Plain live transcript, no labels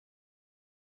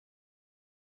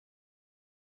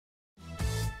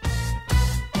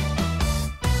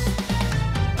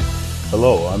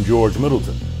Hello, I'm George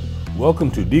Middleton. Welcome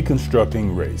to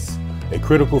Deconstructing Race, a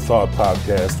critical thought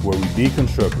podcast where we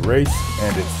deconstruct race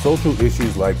and its social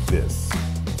issues like this.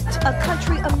 A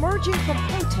country emerging from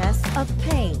protests of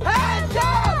pain. Hands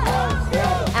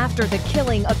up! After the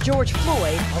killing of George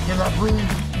Floyd, I cannot breathe.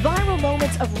 viral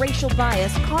moments of racial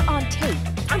bias caught on tape,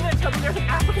 I'm going to tell them there's an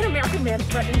African-American man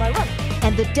threatening my life.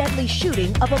 and the deadly shooting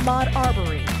of Ahmaud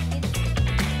Arbery.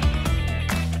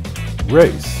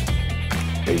 Race,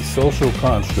 a social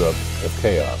construct of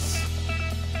chaos,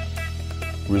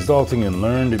 resulting in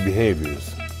learned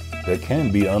behaviors that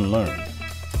can be unlearned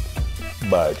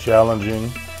by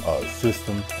challenging our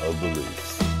system of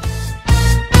beliefs.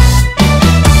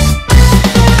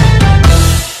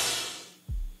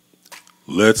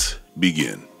 Let's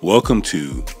begin. Welcome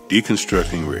to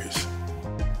Deconstructing Race,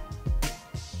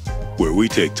 where we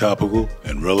take topical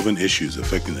and relevant issues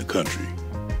affecting the country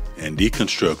and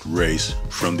deconstruct race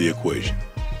from the equation.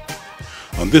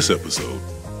 On this episode,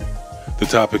 the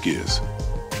topic is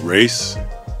race,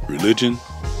 religion,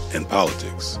 and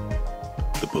politics,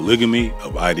 the polygamy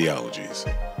of ideologies.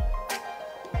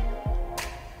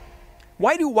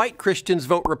 Why do white Christians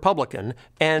vote Republican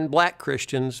and black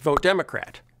Christians vote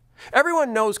Democrat?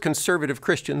 Everyone knows conservative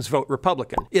Christians vote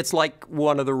Republican. It's like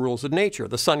one of the rules of nature.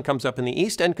 The sun comes up in the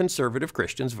east and conservative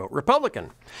Christians vote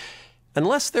Republican.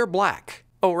 Unless they're black.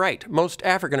 Oh, right. Most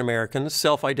African Americans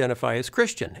self-identify as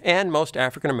Christian, and most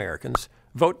African Americans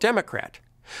vote Democrat.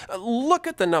 Look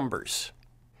at the numbers.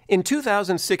 In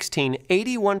 2016,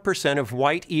 81% of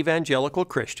white evangelical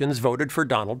Christians voted for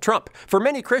Donald Trump. For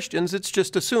many Christians, it's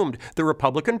just assumed the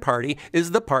Republican Party is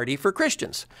the party for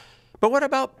Christians. But what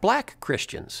about black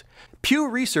Christians? Pew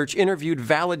Research interviewed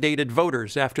validated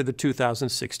voters after the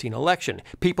 2016 election,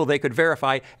 people they could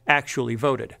verify actually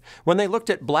voted. When they looked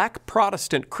at black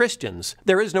Protestant Christians,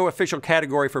 there is no official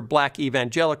category for black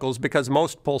evangelicals because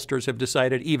most pollsters have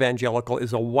decided evangelical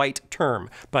is a white term,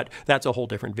 but that's a whole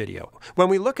different video. When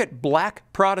we look at black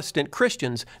Protestant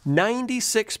Christians,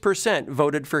 96%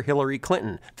 voted for Hillary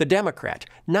Clinton, the Democrat.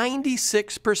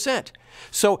 96%.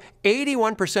 So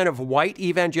 81% of white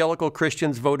evangelical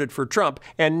Christians voted for Trump,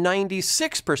 and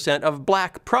 96% of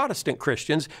black Protestant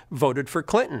Christians voted for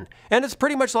Clinton. And it's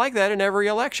pretty much like that in every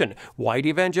election. White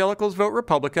evangelicals vote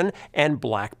Republican, and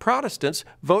black Protestants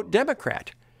vote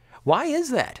Democrat. Why is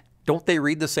that? Don't they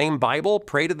read the same Bible,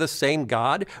 pray to the same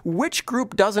God? Which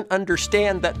group doesn't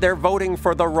understand that they're voting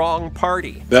for the wrong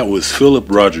party? That was Philip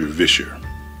Roger Vischer,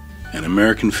 an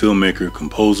American filmmaker,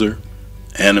 composer,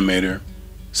 animator,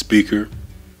 speaker,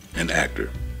 and actor.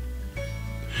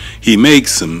 He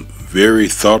makes some very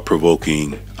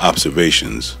thought-provoking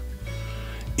observations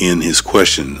in his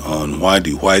question on why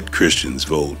do white Christians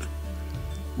vote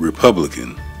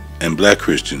Republican and black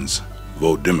Christians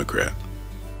vote Democrat.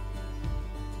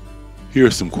 Here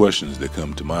are some questions that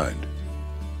come to mind.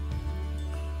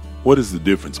 What is the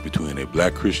difference between a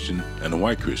black Christian and a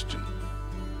white Christian?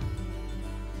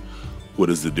 What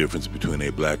is the difference between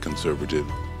a black conservative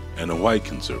and a white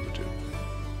conservative?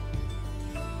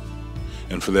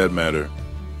 And for that matter,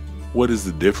 what is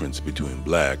the difference between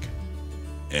black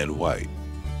and white?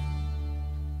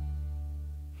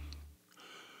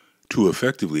 To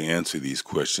effectively answer these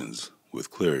questions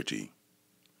with clarity,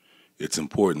 it's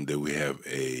important that we have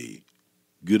a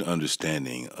good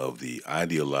understanding of the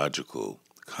ideological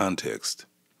context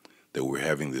that we're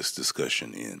having this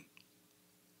discussion in.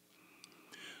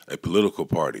 A political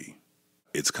party,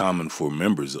 it's common for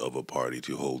members of a party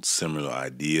to hold similar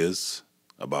ideas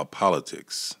about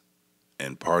politics,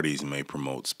 and parties may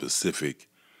promote specific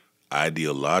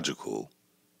ideological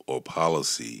or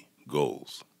policy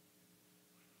goals.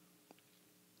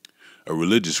 A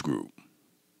religious group,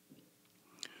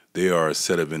 they are a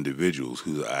set of individuals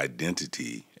whose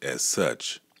identity as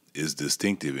such is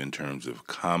distinctive in terms of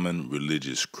common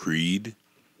religious creed,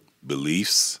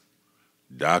 beliefs,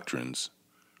 doctrines,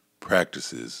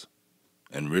 practices,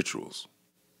 and rituals.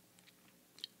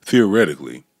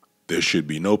 Theoretically, there should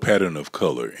be no pattern of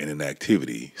color in an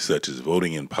activity such as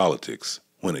voting in politics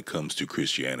when it comes to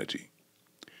Christianity.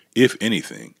 If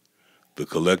anything, the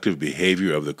collective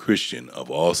behavior of the Christian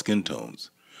of all skin tones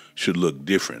should look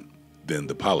different than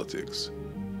the politics.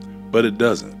 But it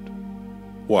doesn't.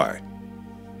 Why?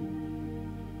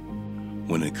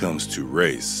 When it comes to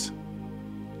race,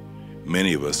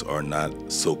 many of us are not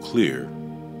so clear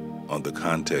on the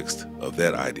context of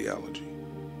that ideology.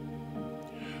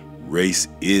 Race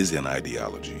is an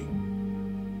ideology.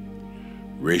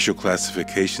 Racial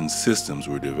classification systems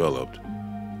were developed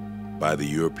by the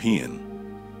European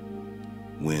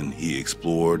when he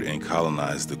explored and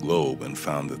colonized the globe and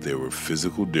found that there were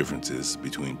physical differences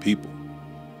between people.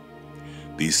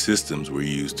 These systems were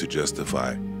used to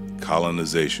justify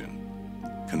colonization,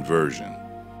 conversion,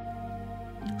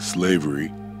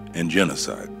 slavery, and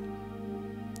genocide.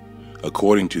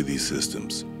 According to these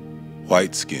systems,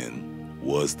 white skin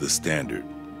was the standard,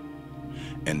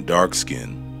 and dark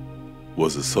skin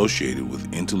was associated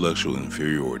with intellectual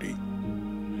inferiority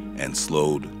and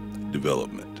slowed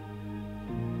development.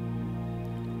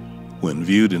 When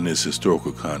viewed in this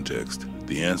historical context,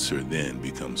 the answer then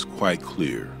becomes quite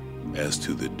clear as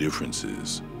to the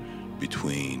differences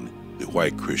between the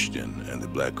white Christian and the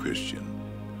black Christian,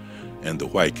 and the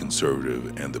white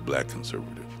conservative and the black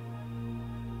conservative.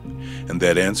 And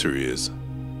that answer is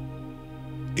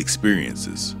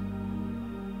experiences.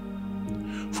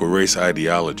 For race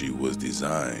ideology was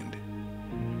designed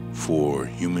for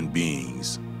human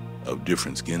beings of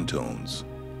different skin tones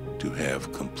to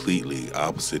have completely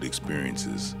opposite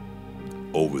experiences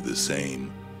over the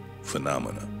same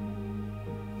phenomena.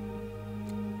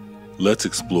 Let's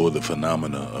explore the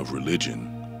phenomena of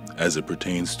religion as it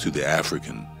pertains to the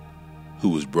African who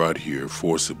was brought here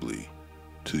forcibly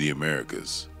to the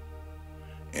Americas,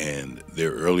 and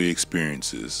their early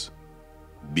experiences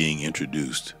being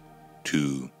introduced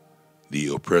to the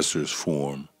oppressor's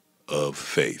form of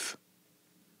faith.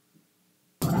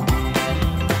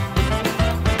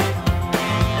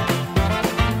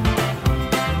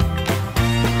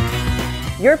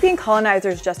 European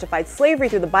colonizers justified slavery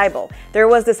through the Bible. There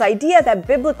was this idea that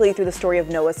biblically, through the story of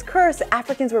Noah's curse,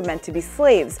 Africans were meant to be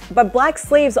slaves. But black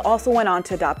slaves also went on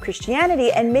to adopt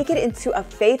Christianity and make it into a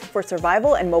faith for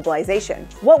survival and mobilization.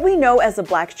 What we know as the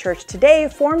black church today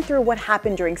formed through what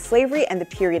happened during slavery and the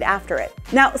period after it.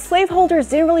 Now, slaveholders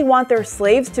didn't really want their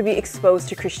slaves to be exposed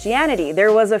to Christianity.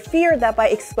 There was a fear that by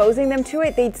exposing them to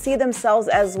it, they'd see themselves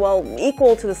as, well,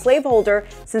 equal to the slaveholder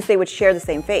since they would share the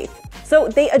same faith. So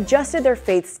they adjusted their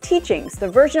faith's teachings. The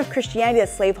version of Christianity that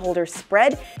slaveholders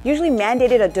spread usually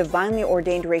mandated a divinely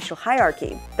ordained racial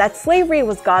hierarchy, that slavery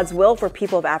was God's will for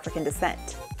people of African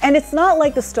descent. And it's not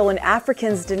like the stolen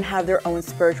Africans didn't have their own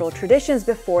spiritual traditions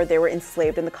before they were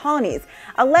enslaved in the colonies.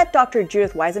 I'll let Dr.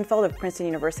 Judith Weisenfeld of Princeton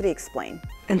University explain.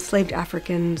 Enslaved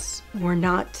Africans were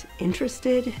not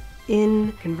interested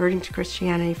in converting to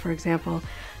Christianity, for example.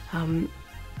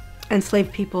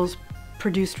 Enslaved peoples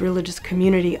produced religious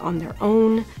community on their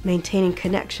own, maintaining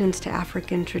connections to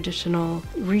African traditional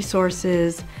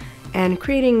resources and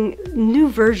creating new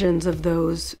versions of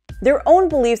those. Their own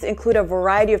beliefs include a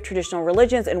variety of traditional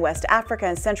religions in West Africa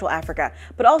and Central Africa,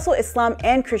 but also Islam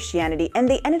and Christianity, and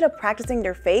they ended up practicing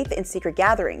their faith in secret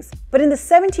gatherings. But in the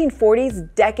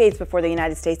 1740s, decades before the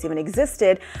United States even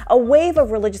existed, a wave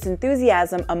of religious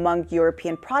enthusiasm among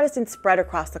European Protestants spread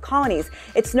across the colonies.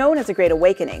 It's known as the Great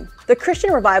Awakening. The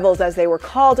Christian revivals, as they were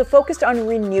called, focused on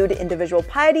renewed individual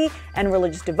piety and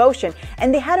religious devotion,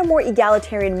 and they had a more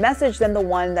egalitarian message than the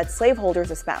one that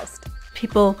slaveholders espoused.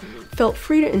 People felt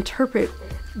free to interpret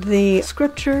the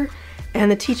scripture and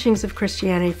the teachings of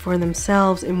Christianity for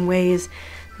themselves in ways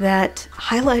that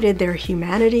highlighted their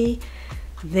humanity,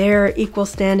 their equal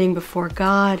standing before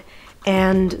God,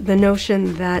 and the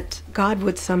notion that God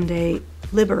would someday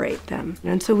liberate them.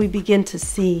 And so we begin to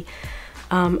see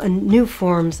new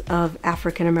forms of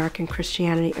African American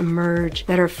Christianity emerge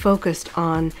that are focused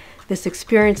on this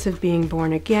experience of being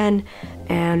born again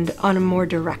and on a more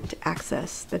direct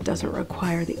access that doesn't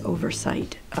require the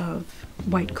oversight of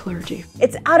white clergy.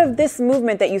 It's out of this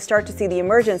movement that you start to see the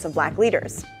emergence of black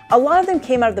leaders. A lot of them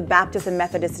came out of the Baptist and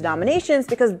Methodist denominations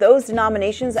because those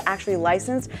denominations actually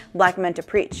licensed black men to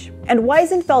preach. And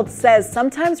Weisenfeld says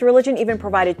sometimes religion even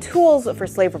provided tools for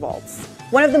slave revolts.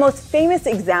 One of the most famous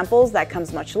examples that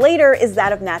comes much later is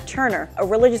that of Nat Turner, a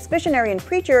religious missionary and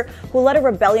preacher who led a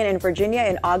rebellion in Virginia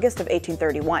in August of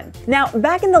 1831. Now,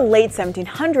 back in the late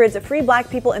 1700s, free black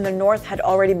people in the North had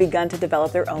already begun to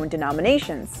develop their own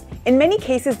denominations. In many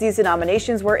cases, these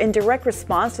denominations were in direct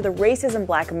response to the racism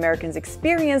black Americans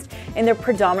experienced in their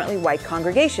predominantly white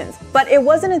congregations. But it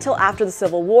wasn't until after the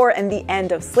Civil War and the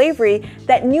end of slavery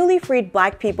that newly freed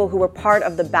black people who were part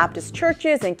of the Baptist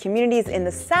churches and communities in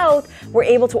the South were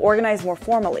able to organize more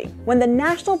formally. When the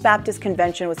National Baptist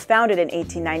Convention was founded in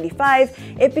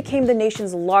 1895, it became the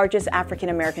nation's largest African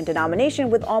American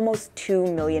denomination with almost 2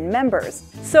 million members.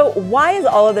 So why is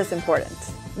all of this important?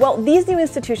 Well, these new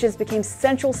institutions became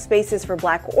central spaces for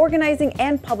black organizing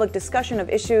and public discussion of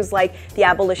issues like the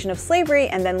abolition of slavery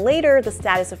and then later the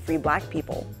status of free black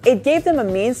people. It gave them a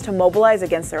means to mobilize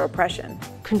against their oppression.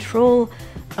 Control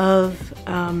of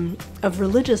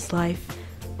religious life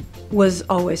was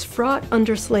always fraught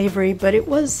under slavery, but it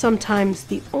was sometimes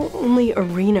the only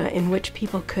arena in which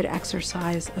people could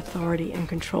exercise authority and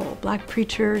control. Black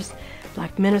preachers,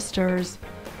 black ministers,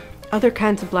 Other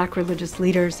kinds of black religious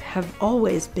leaders have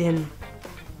always been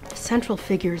central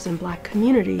figures in black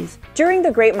communities. During the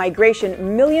Great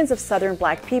Migration, millions of Southern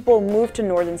black people moved to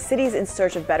northern cities in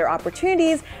search of better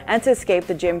opportunities and to escape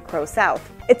the Jim Crow South.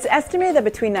 It's estimated that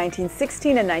between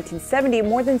 1916 and 1970,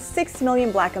 more than 6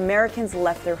 million black Americans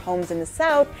left their homes in the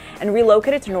South and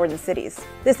relocated to northern cities.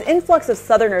 This influx of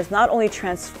Southerners not only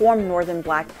transformed northern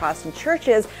black Protestant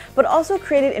churches, but also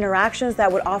created interactions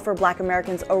that would offer black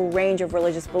Americans a range of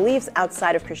religious beliefs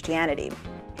outside of Christianity.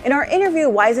 In our interview,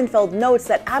 Weisenfeld notes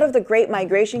that out of the Great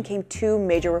Migration came two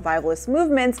major revivalist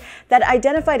movements that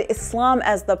identified Islam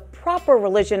as the proper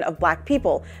religion of black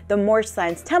people, the Moorish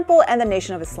Science Temple and the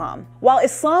Nation of Islam. While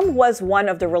Islam was one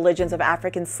of the religions of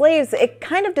African slaves, it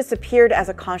kind of disappeared as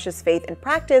a conscious faith and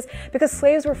practice because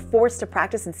slaves were forced to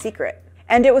practice in secret.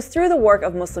 And it was through the work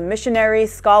of Muslim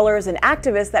missionaries, scholars, and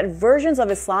activists that versions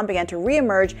of Islam began to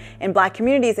reemerge in black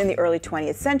communities in the early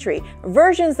 20th century,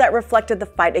 versions that reflected the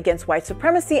fight against white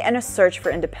supremacy and a search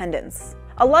for independence.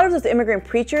 A lot of those immigrant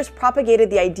preachers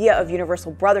propagated the idea of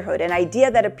universal brotherhood, an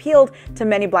idea that appealed to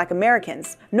many black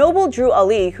Americans. Noble Drew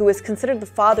Ali, who is considered the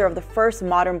father of the first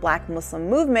modern black Muslim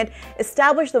movement,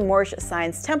 established the Moorish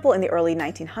Science Temple in the early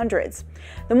 1900s.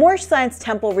 The Moorish Science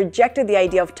Temple rejected the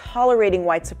idea of tolerating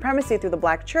white supremacy through the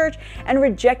black church and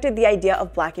rejected the idea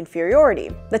of black inferiority.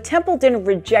 The temple didn't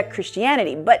reject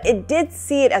Christianity, but it did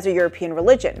see it as a European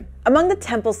religion. Among the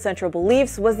temple's central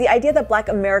beliefs was the idea that black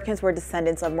Americans were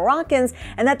descendants of Moroccans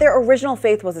and that their original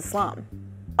faith was Islam.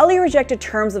 Ali rejected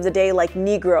terms of the day like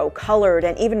Negro, colored,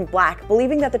 and even black,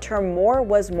 believing that the term Moor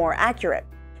was more accurate.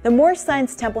 The Moorish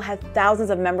Science Temple had thousands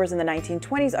of members in the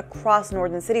 1920s across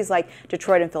northern cities like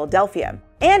Detroit and Philadelphia.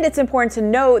 And it's important to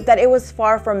note that it was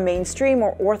far from mainstream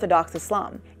or orthodox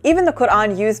Islam. Even the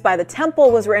Quran used by the temple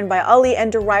was written by Ali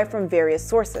and derived from various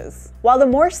sources. While the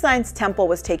Moorish Science Temple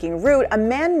was taking root, a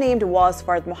man named Wallace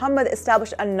Fard Muhammad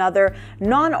established another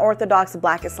non-orthodox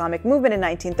black Islamic movement in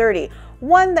 1930,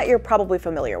 one that you're probably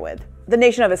familiar with, the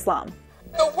Nation of Islam.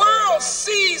 The world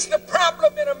sees the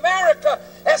problem in America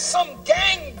as some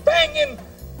gang-banging,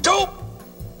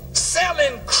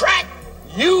 dope-selling,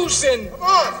 crack-using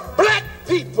black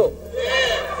people.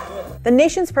 The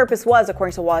nation's purpose was,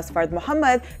 according to Wallace Fard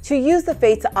Muhammad, to use the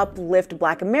faith to uplift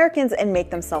black Americans and make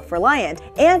them self-reliant.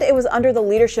 And it was under the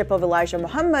leadership of Elijah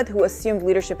Muhammad, who assumed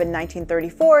leadership in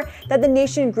 1934, that the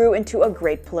nation grew into a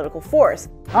great political force.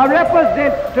 I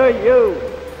represent to you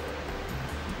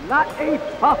not a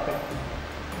prophet,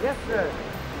 yes sir,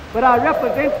 but I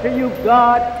represent to you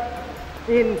God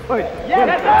in person.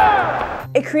 Yes sir!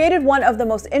 It created one of the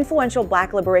most influential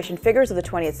black liberation figures of the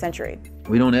 20th century.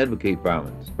 We don't advocate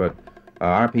violence, but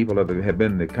our people have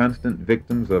been the constant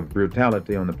victims of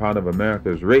brutality on the part of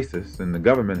America's racists, and the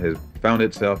government has found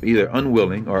itself either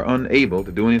unwilling or unable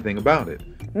to do anything about it.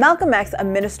 Malcolm X, a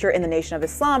minister in the Nation of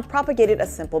Islam, propagated a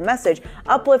simple message: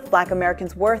 uplift black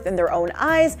Americans' worth in their own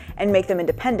eyes and make them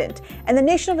independent. And the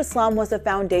Nation of Islam was the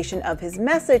foundation of his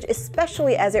message,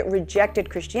 especially as it rejected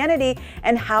Christianity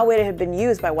and how it had been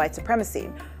used by white supremacy.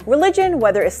 Religion,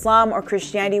 whether Islam or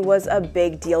Christianity, was a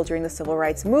big deal during the civil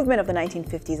rights movement of the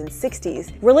 1950s and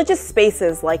 60s. Religious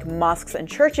spaces like mosques and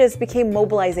churches became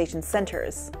mobilization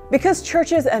centers. Because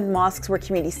churches and mosques were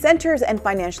community centers and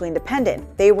financially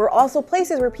independent, they were also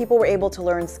places where people were able to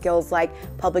learn skills like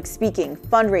public speaking,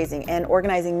 fundraising, and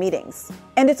organizing meetings.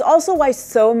 And it's also why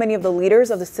so many of the leaders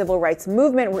of the civil rights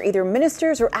movement were either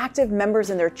ministers or active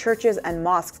members in their churches and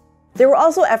mosques. There were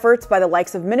also efforts by the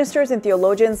likes of ministers and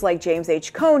theologians like James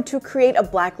H. Cone to create a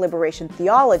black liberation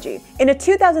theology. In a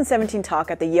 2017 talk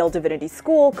at the Yale Divinity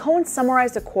School, Cone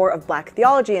summarized the core of black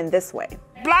theology in this way.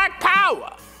 Black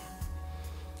power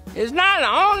is not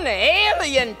only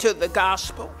alien to the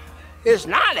gospel, it's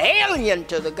not alien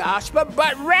to the gospel,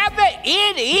 but rather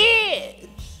it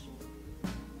is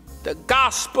the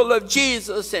gospel of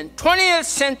Jesus in 20th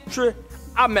century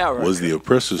America. Was the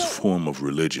oppressor's form of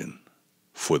religion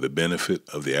for the benefit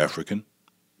of the African?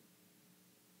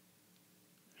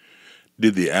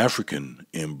 Did the African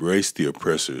embrace the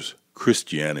oppressor's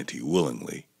Christianity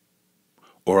willingly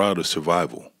or out of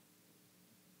survival?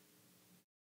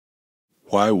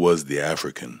 Why was the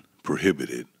African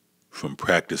prohibited from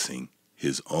practicing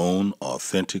his own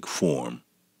authentic form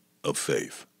of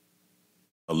faith?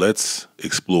 Let's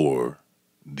explore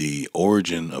the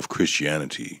origin of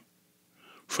Christianity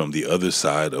from the other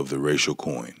side of the racial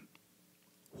coin.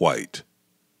 White.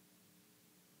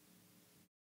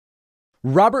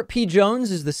 Robert P.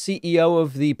 Jones is the CEO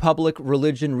of the Public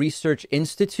Religion Research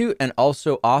Institute and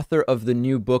also author of the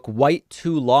new book, White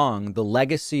Too Long, The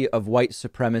Legacy of White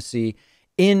Supremacy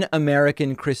in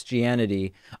American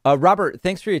Christianity. Robert,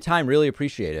 thanks for your time. Really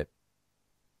appreciate it.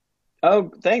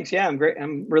 Oh, thanks. Yeah, I'm great.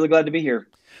 I'm really glad to be here.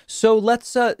 So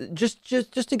let's just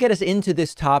to get us into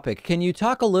this topic, can you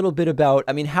talk a little bit about,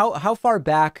 I mean, how far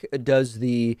back does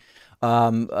the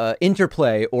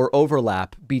interplay or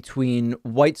overlap between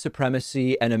white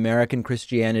supremacy and American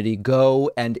Christianity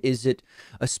go, and is it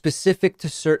specific to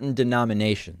certain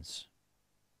denominations?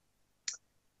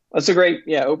 That's a great,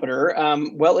 opener.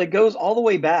 Well, it goes all the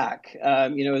way back,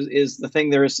 is the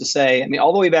thing there is to say. I mean,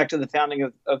 all the way back to the founding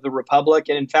of the Republic.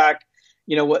 And in fact,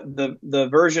 what the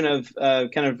version of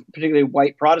kind of particularly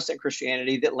white Protestant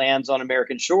Christianity that lands on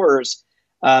American shores,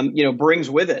 brings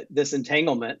with it this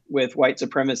entanglement with white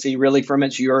supremacy, really from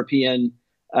its European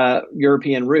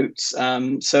roots.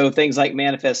 So things like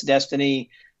manifest destiny,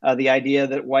 the idea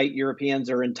that white Europeans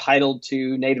are entitled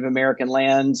to Native American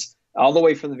lands, all the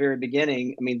way from the very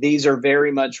beginning. I mean, these are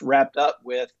very much wrapped up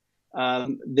with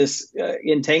this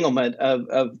entanglement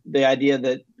of the idea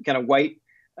that kind of white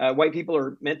people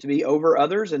are meant to be over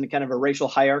others in kind of a racial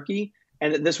hierarchy,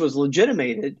 and that this was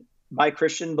legitimated by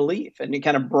Christian belief, and it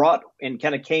kind of brought and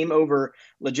kind of came over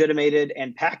legitimated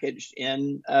and packaged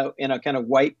in a kind of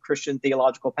white Christian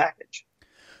theological package.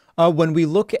 When we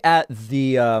look at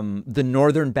the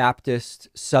Northern Baptist,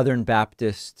 Southern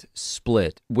Baptist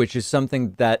split, which is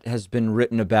something that has been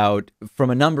written about from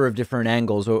a number of different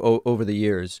angles over the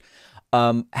years,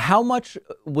 how much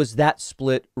was that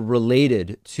split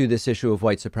related to this issue of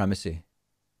white supremacy?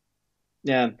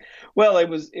 Yeah, well, it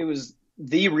was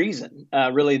the reason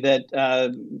really that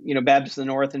Baptists in the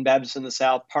North and Baptists in the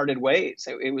South parted ways.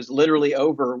 It was literally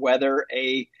over whether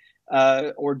a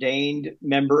ordained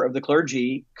member of the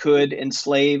clergy could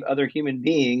enslave other human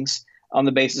beings on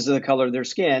the basis of the color of their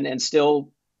skin and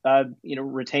still,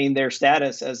 retain their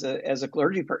status as a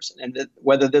clergy person, and that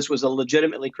whether this was a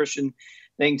legitimately Christian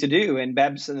thing to do. And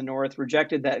Baptists in the North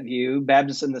rejected that view.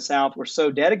 Baptists in the South were so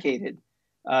dedicated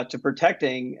to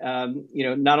protecting,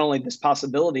 not only this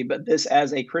possibility, but this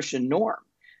as a Christian norm,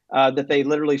 that they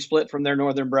literally split from their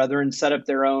northern brethren, set up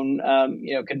their own,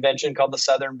 convention called the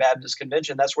Southern Baptist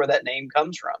Convention. That's where that name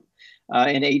comes from,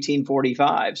 in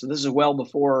 1845. So this is well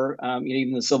before,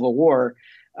 even the Civil War.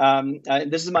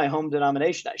 This is my home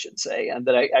denomination, I should say, and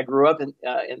that I grew up in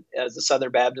as a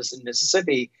Southern Baptist in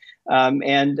Mississippi. But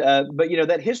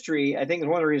that history, I think, is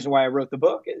one of the reasons why I wrote the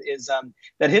book is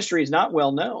that history is not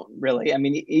well known, really. I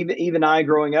mean, even I,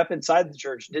 growing up inside the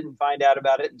church, didn't find out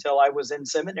about it until I was in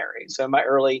seminary, so in my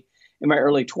early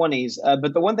 20s.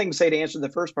 But the one thing to say to answer the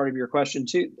first part of your question,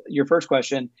 your first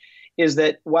question, is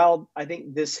that while I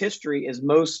think this history is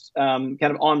most kind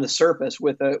of on the surface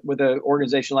with an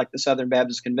organization like the Southern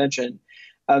Baptist Convention,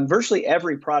 virtually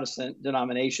every Protestant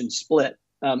denomination split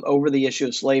over the issue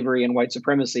of slavery and white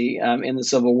supremacy in the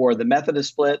Civil War. The Methodist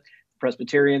split, the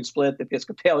Presbyterian split, the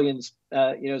Episcopalians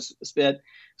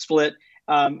split.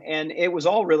 And it was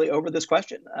all really over this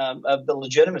question of the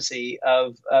legitimacy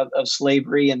of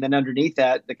slavery, and then underneath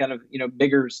that, the kind of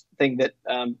bigger thing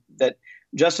that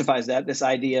justifies this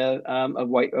idea of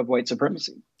white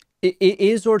supremacy. It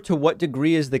is, or to what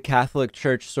degree is the Catholic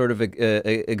Church sort of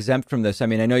exempt from this? I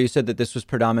mean, I know you said that this was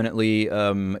predominantly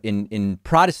in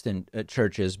Protestant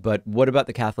churches, but what about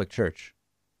the Catholic Church?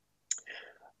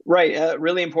 Right,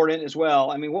 really important as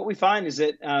well. I mean, what we find is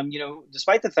that,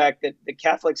 despite the fact that the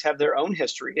Catholics have their own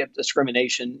history of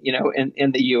discrimination,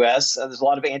 in the U.S., there's a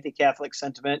lot of anti-Catholic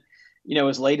sentiment.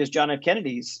 As late as John F.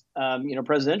 Kennedy's,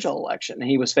 presidential election,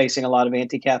 he was facing a lot of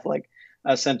anti-Catholic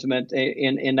sentiment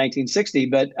in 1960.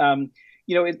 But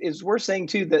it's worth saying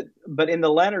too but in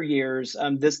the latter years,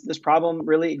 this problem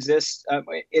really exists.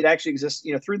 It actually exists,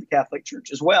 through the Catholic Church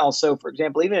as well. So, for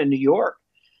example, even in New York,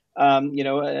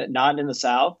 not in the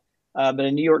South, but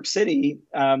in New York City,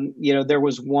 there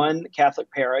was one Catholic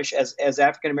parish as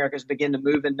African Americans began to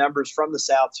move in numbers from the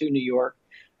South to New York.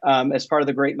 As part of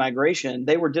the Great Migration,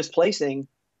 they were displacing,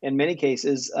 in many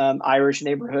cases, Irish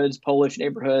neighborhoods, Polish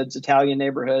neighborhoods, Italian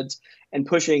neighborhoods, and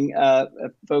pushing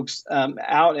folks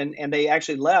out. And they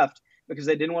actually left because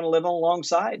they didn't want to live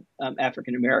alongside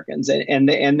African Americans. And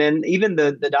then even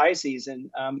the diocese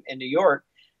in New York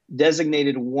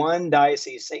designated one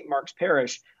diocese, St. Mark's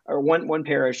Parish, or one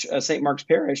parish, St. Mark's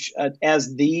Parish,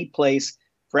 as the place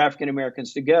for African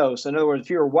Americans to go. So in other words,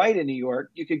 if you were white in New York,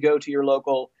 you could go to your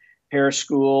local parish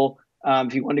school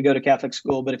if you wanted to go to Catholic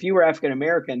school. But if you were African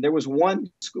American, there was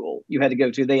one school you had to go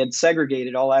to. They had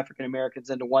segregated all African Americans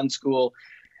into one school.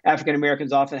 African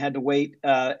Americans often had to wait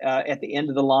at the end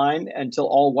of the line until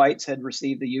all whites had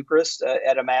received the Eucharist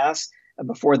at a Mass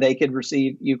before they could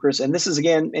receive Eucharist. And this is,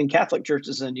 again, in Catholic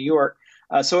churches in New York.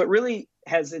 So it really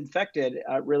has infected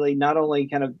really not only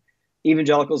kind of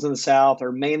evangelicals in the South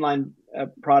or mainline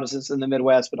Protestants in the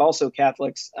Midwest, but also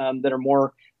Catholics that are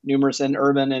more numerous in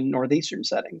urban and northeastern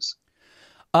settings.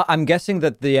 I'm guessing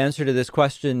that the answer to this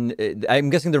question, I'm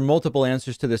guessing there are multiple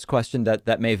answers to this question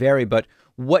that may vary, but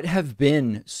what have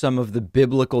been some of the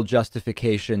biblical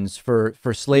justifications for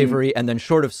slavery and then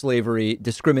short of slavery,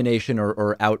 discrimination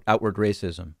or outward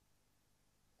racism?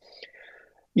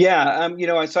 Yeah,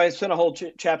 so I spent a whole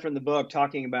chapter in the book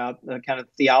talking about kind of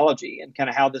theology and kind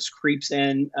of how this creeps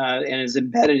in and is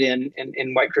embedded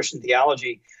in white Christian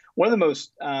theology. One of the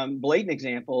most blatant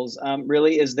examples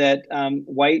really is that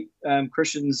white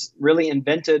Christians really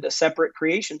invented a separate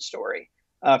creation story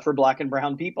for Black and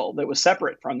brown people that was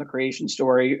separate from the creation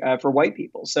story for white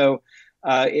people. So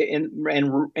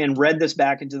and read this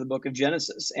back into the book of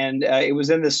Genesis, and it was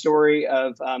in the story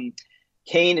of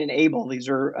Cain and Abel. These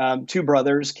are two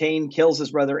brothers. Cain kills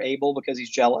his brother Abel because he's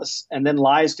jealous, and then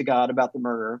lies to God about the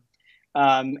murder.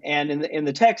 And in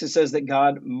the text, it says that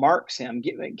God marks him,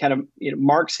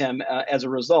 marks him as a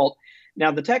result.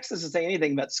 Now, the text doesn't say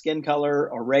anything about skin color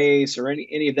or race or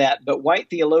any of that, but white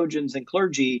theologians and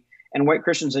clergy and white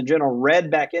Christians in general read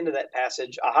back into that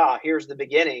passage. Aha, here's the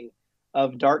beginning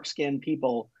of dark-skinned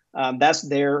people. That's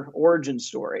their origin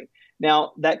story.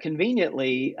 Now, that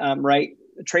conveniently,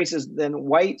 traces then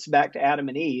whites back to Adam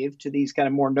and Eve, to these kind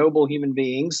of more noble human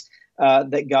beings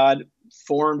that God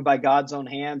formed by God's own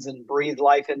hands and breathed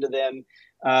life into them,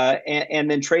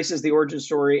 and then traces the origin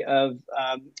story of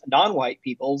non-white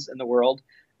peoples in the world,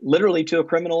 literally to a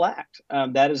criminal act.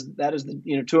 That is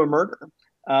to a murder.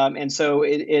 And so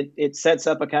it sets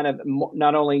up a kind of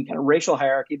not only kind of racial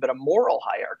hierarchy, but a moral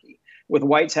hierarchy, with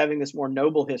whites having this more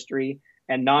noble history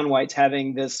and non-whites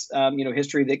having this,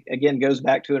 history that, again, goes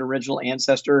back to an original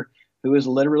ancestor who is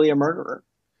literally a murderer.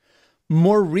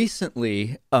 More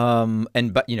recently, during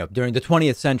the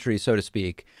 20th century, so to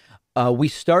speak, we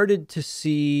started to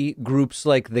see groups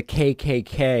like the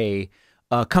KKK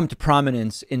come to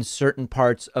prominence in certain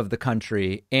parts of the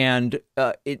country, and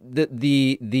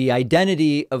the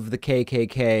identity of the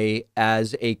KKK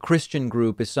as a Christian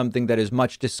group is something that is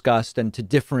much discussed and to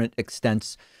different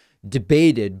extents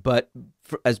debated. But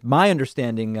as my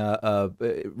understanding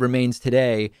remains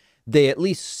today, they at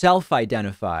least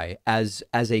self-identify as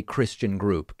a Christian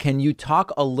group. Can you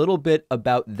talk a little bit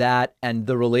about that and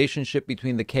the relationship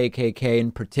between the KKK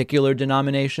and particular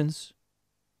denominations?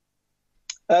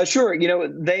 Sure.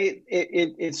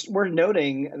 It's worth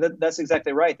noting that that's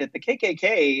exactly right, that the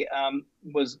KKK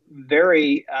was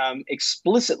very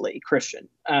explicitly Christian.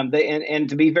 And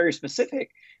to be very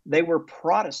specific, they were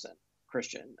Protestant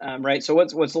Christian, right? So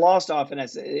what's lost often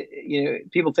is,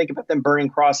 people think about them burning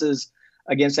crosses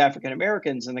against African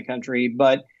Americans in the country,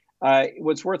 but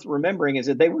what's worth remembering is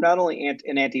that they were not only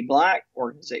an anti-Black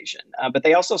organization, but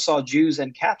they also saw Jews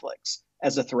and Catholics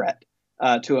as a threat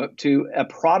to a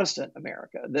Protestant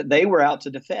America that they were out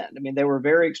to defend. I mean, they were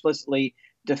very explicitly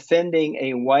defending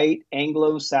a white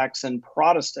Anglo-Saxon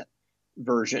Protestant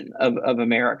version of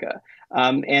America,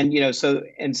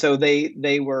 so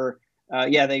they were.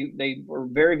 They were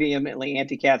very vehemently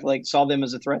anti-Catholic, saw them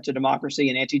as a threat to democracy,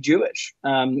 and anti-Jewish,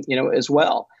 as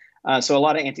well. So a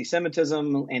lot of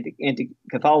anti-Semitism,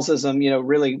 anti-Catholicism,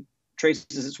 really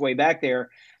traces its way back there.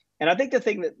 And I think the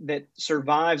thing that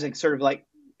survives and sort of like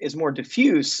is more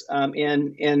diffuse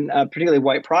in particularly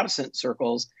white Protestant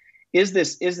circles is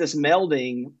this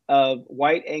melding of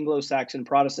white Anglo-Saxon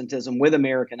Protestantism with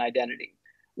American identity,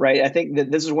 right? I think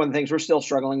that this is one of the things we're still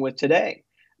struggling with today.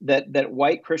 That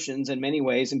white Christians, in many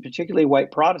ways, and particularly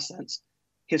white Protestants,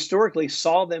 historically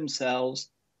saw themselves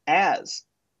as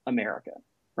America,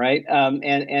 right?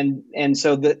 And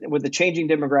so with the changing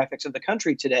demographics of the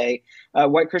country today,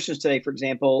 white Christians today, for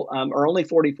example, are only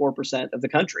 44% of the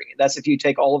country. That's if you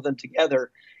take all of them together.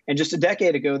 And just a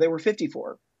decade ago, they were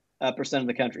 54% of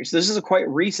the country. So this is a quite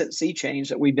recent sea change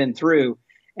that we've been through.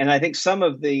 And I think some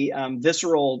of the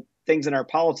visceral things in our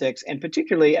politics, and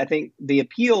particularly, I think, the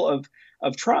appeal of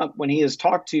Trump when he has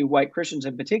talked to white Christians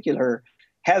in particular,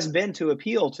 has been to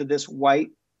appeal to this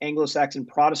white Anglo-Saxon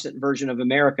Protestant version of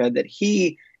America that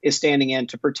he is standing in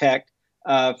to protect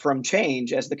from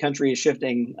change as the country is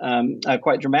shifting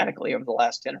quite dramatically over the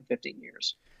last 10 or 15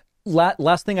 years.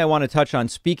 Last thing I want to touch on,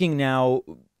 speaking now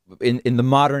in the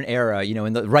modern era,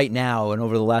 in the right now and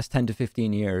over the last 10 to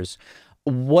 15 years,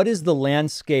 what is the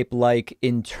landscape like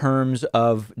in terms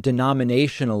of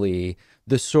denominationally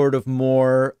the sort of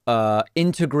more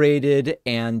integrated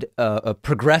and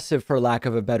progressive, for lack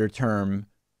of a better term,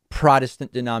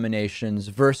 Protestant denominations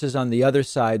versus, on the other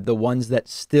side, the ones that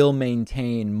still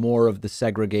maintain more of the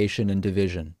segregation and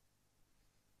division?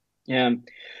 Yeah.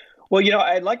 Well,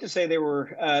 I'd like to say they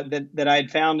were that I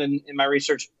had found in my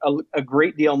research a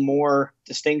great deal more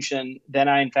distinction than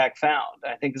I in fact found.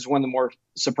 I think this is one of the more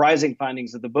surprising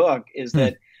findings of the book is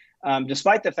that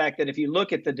despite the fact that if you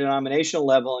look at the denominational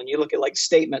level and you look at like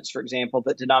statements, for example,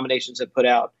 that denominations have put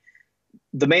out,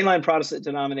 the mainline Protestant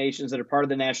denominations that are part of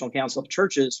the National Council of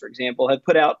Churches, for example, have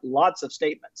put out lots of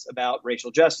statements about racial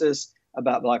justice,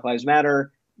 about Black Lives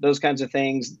Matter, those kinds of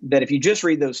things, that if you just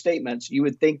read those statements, you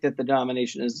would think that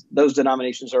those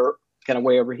denominations are kind of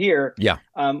way over here. Yeah.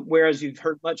 Whereas you've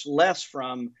heard much less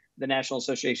from the National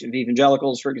Association of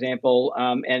Evangelicals, for example,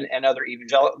 and other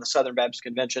the Southern Baptist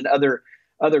Convention, other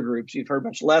groups, you've heard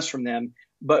much less from them.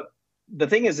 But the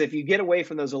thing is, if you get away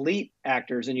from those elite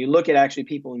actors and you look at actually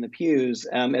people in the pews,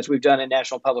 as we've done in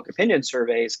national public opinion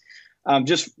surveys,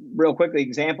 just real quickly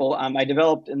example, I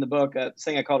developed in the book a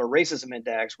thing I called a racism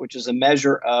index, which is a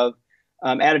measure of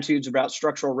attitudes about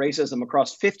structural racism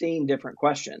across 15 different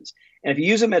questions. And if you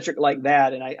use a metric like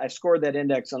that, and I scored that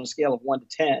index on a scale of 1 to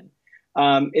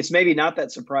 10, it's maybe not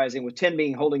that surprising, with 10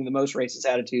 being holding the most racist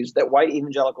attitudes, that white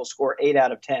evangelicals score 8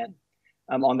 out of 10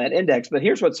 on that index. But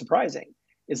here's what's surprising,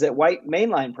 is that white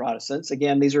mainline Protestants,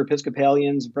 again, these are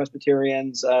Episcopalians,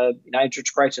 Presbyterians, United Church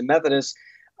of Christ, and Methodists,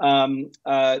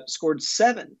 scored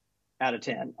 7 out of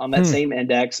 10 on that same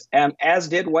index, as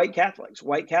did white Catholics.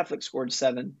 White Catholics scored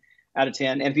 7 out of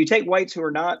 10. And if you take whites who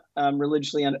are not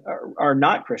religiously are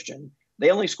not Christian, they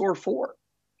only score 4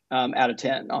 out of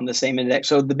 10 on the same index.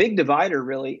 So the big divider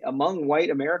really among white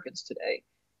Americans today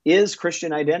is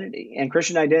Christian identity, and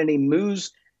Christian identity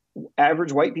moves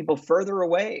average white people further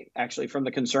away, actually, from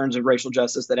the concerns of racial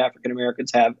justice that African Americans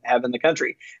have in the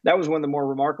country. That was one of the more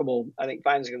remarkable, I think,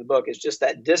 findings in the book, is just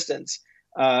that distance,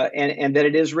 and that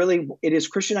it is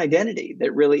Christian identity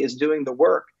that really is doing the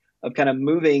work of kind of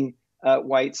moving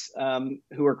whites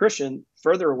who are Christian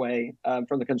further away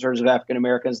from the concerns of African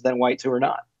Americans than whites who are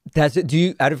not. That's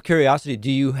it. Out of curiosity, do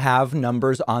you have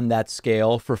numbers on that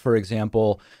scale for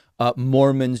example,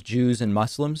 Mormons, Jews, and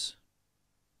Muslims?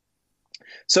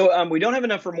 So we don't have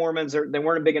enough for Mormons. They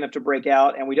weren't big enough to break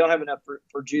out, and we don't have enough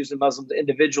for Jews and Muslims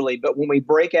individually. But when we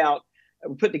break out,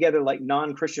 we put together like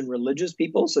non-Christian religious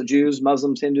people, so Jews,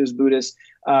 Muslims, Hindus, Buddhists.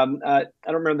 I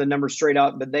don't remember the numbers straight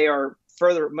out, but they are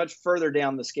much further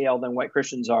down the scale than white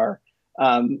Christians are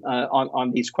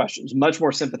on these questions. Much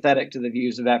more sympathetic to the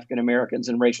views of African Americans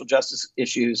and racial justice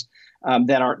issues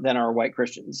than are white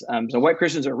Christians. So white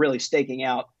Christians are really staking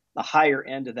out the higher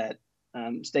end of that.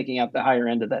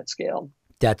 Scale.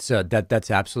 That's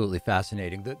absolutely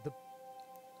fascinating.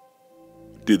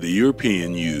 Did the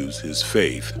European use his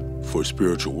faith for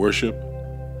spiritual worship,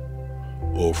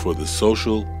 or for the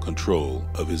social control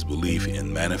of his belief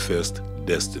in manifest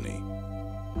destiny?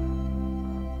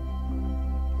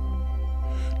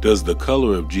 Does the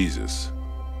color of Jesus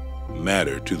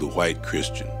matter to the white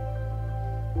Christian?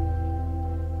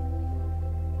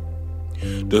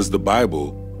 Does the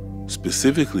Bible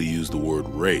specifically use the word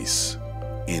race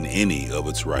in any of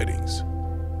its writings?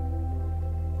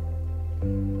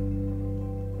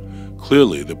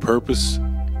 Clearly, the purpose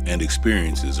and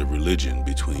experiences of religion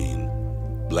between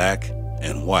black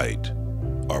and white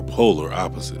are polar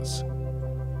opposites.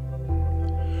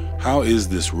 How is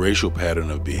this racial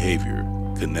pattern of behavior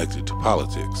connected to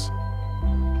politics?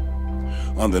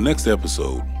 On the next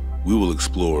episode, we will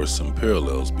explore some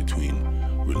parallels between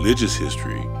religious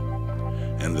history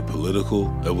and the political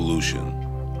evolution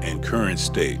and current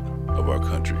state of our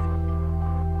country.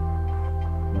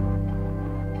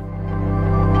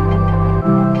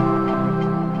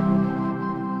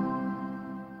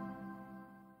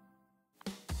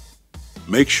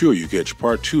 Make sure you catch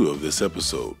part 2 of this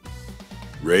episode,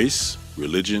 Race,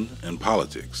 Religion, and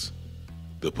Politics,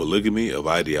 the Polygamy of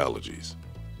Ideologies.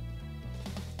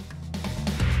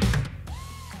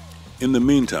 In the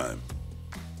meantime,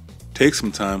 take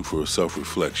some time for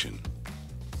self-reflection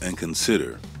and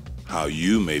consider how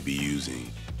you may be using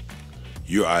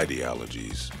your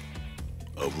ideologies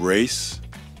of race,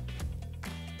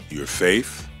 your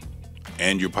faith,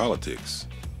 and your politics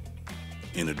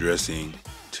in addressing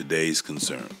today's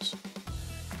concerns.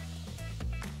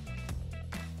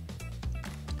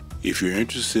 If you're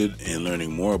interested in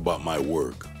learning more about my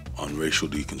work on racial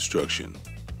deconstruction,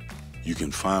 you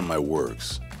can find my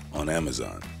works on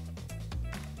Amazon.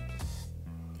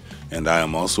 And I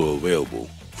am also available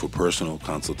for personal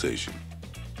consultation.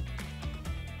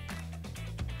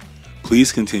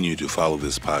 Please continue to follow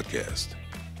this podcast,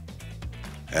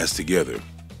 as together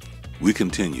we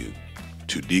continue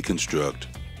to deconstruct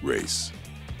race.